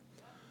Chicago.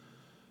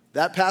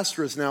 That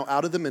pastor is now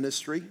out of the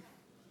ministry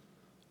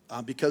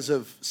because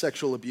of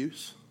sexual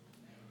abuse.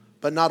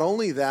 But not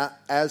only that,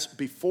 as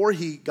before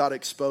he got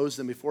exposed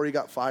and before he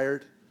got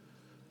fired,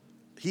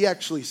 he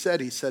actually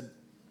said,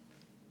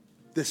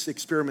 this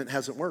experiment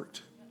hasn't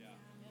worked.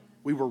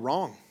 We were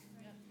wrong.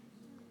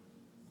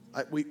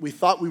 We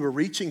thought we were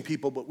reaching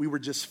people, but we were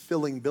just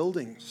filling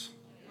buildings.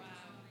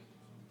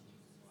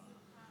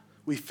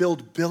 We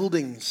filled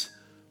buildings,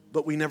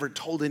 but we never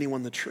told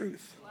anyone the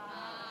truth.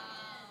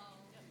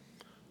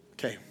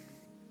 Okay.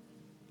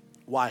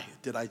 Why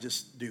did I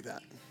just do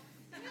that?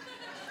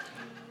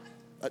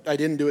 I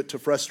didn't do it to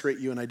frustrate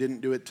you, and I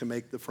didn't do it to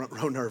make the front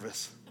row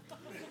nervous.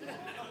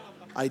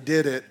 I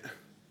did it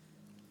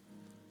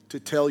to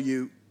tell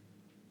you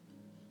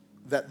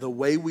that the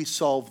way we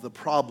solve the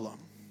problem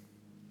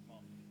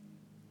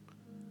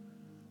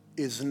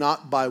is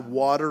not by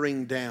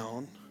watering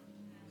down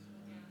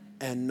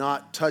and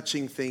not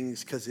touching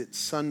things because it's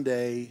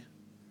Sunday,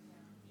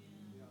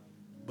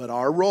 but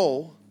our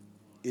role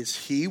is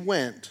he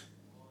went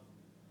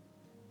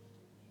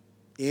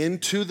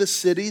into the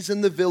cities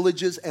and the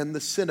villages and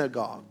the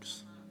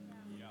synagogues,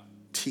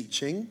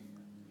 teaching,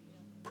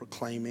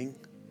 proclaiming,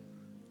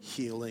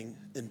 healing,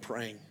 and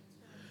praying.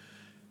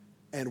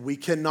 And we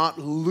cannot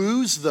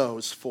lose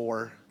those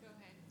four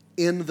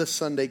in the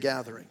Sunday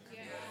gathering.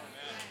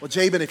 Well,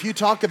 Jabin, if you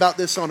talk about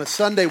this on a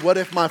Sunday, what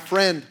if my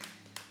friend,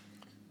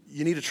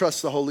 you need to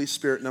trust the Holy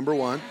Spirit, number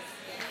one.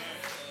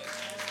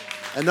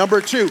 And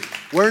number two,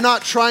 we're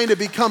not trying to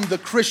become the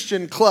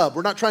Christian club.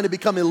 We're not trying to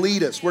become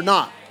elitist. We're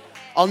not.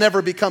 I'll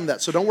never become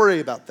that, so don't worry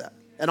about that.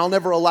 And I'll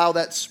never allow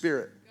that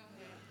spirit.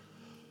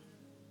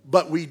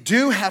 But we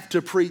do have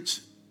to preach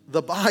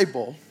the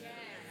Bible.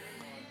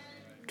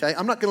 Okay,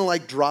 I'm not going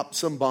to drop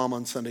some bomb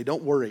on Sunday.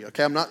 Don't worry,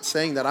 okay? I'm not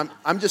saying that.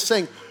 I'm just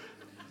saying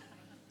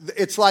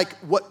it's like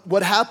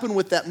what happened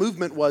with that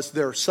movement was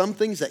there are some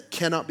things that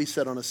cannot be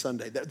said on a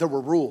Sunday. There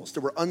were rules.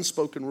 There were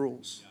unspoken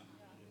rules.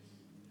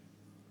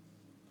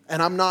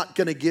 And I'm not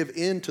going to give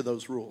in to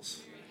those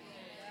rules.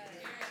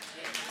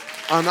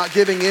 I'm not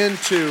giving in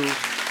to...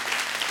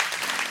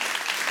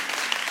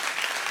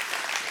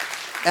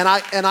 And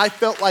I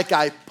felt like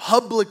I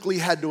publicly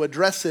had to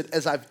address it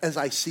as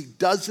I see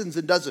dozens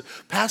and dozens,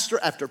 pastor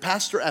after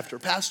pastor after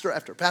pastor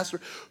after pastor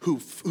who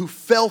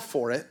fell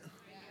for it.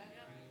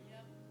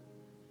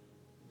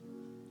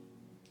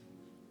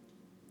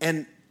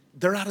 And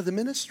they're out of the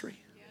ministry.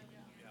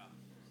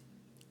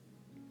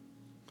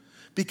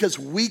 Because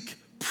weak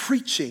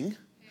preaching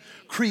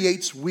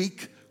creates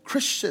weak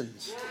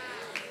Christians.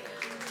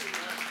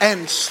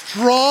 And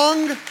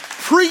strong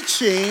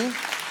preaching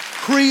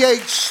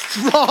creates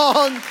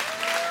strong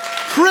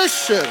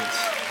Christians.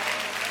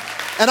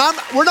 And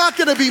we're not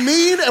going to be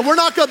mean, and we're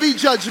not going to be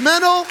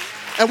judgmental,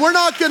 and we're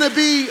not going to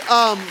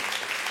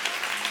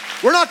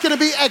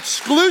be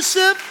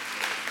exclusive,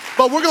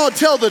 but we're going to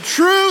tell the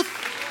truth.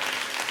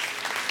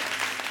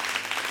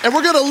 And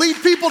we're going to lead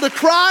people to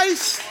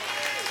Christ.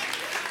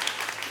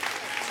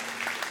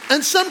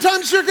 And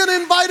sometimes you're going to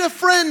invite a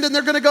friend and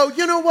they're going to go,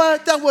 you know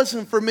what? That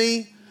wasn't for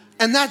me.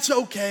 And that's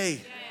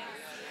okay.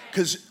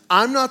 Because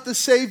I'm not the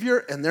Savior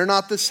and they're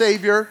not the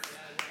Savior.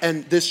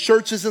 And this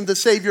church isn't the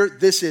Savior.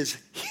 This is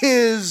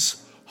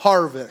His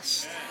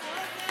harvest.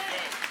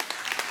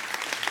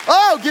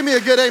 Oh, give me a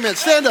good amen.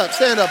 Stand up.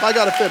 I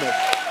got to finish.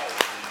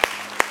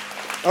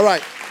 All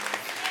right.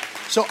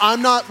 So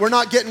we're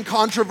not getting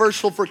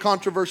controversial for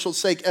controversial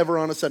sake ever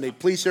on a Sunday.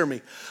 Please hear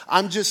me.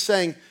 I'm just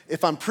saying,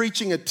 if I'm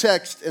preaching a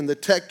text and the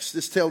text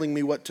is telling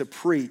me what to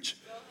preach,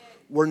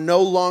 we're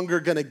no longer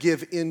going to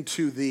give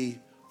into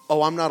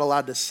I'm not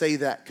allowed to say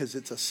that because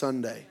it's a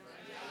Sunday.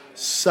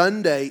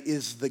 Sunday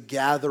is the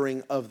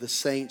gathering of the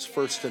saints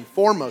first and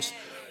foremost.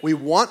 We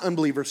want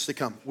unbelievers to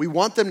come. We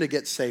want them to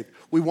get saved.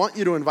 We want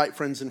you to invite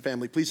friends and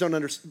family. Please don't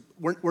understand.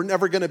 We're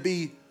never going to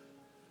be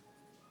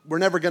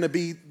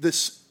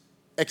this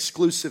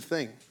exclusive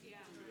thing.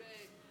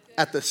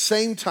 At the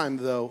same time,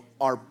 though,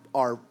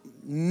 our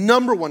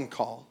number one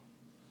call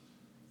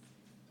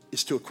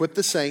is to equip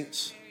the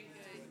saints,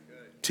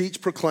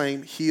 teach,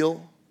 proclaim,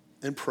 heal,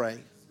 and pray,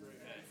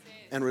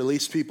 and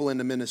release people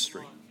into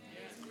ministry.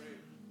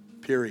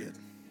 Period.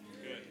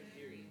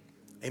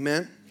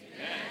 Amen?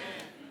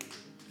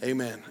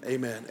 Amen,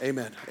 amen,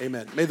 amen,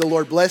 amen. May the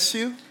Lord bless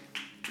you.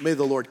 May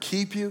the Lord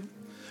keep you.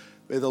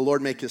 May the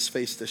Lord make his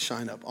face to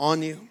shine up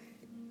on you.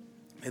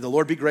 May the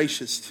Lord be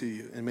gracious to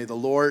you. And may the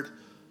Lord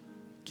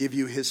give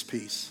you his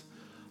peace.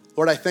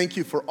 Lord, I thank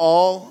you for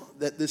all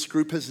that this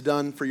group has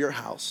done for your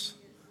house.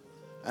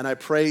 And I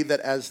pray that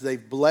as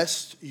they've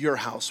blessed your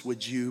house,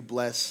 would you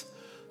bless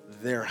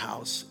their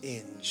house.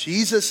 In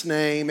Jesus'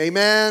 name,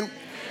 amen.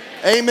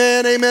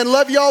 Amen, amen.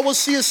 Love y'all. We'll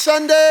see you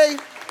Sunday.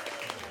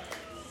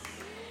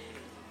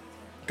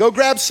 Go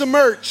grab some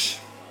merch.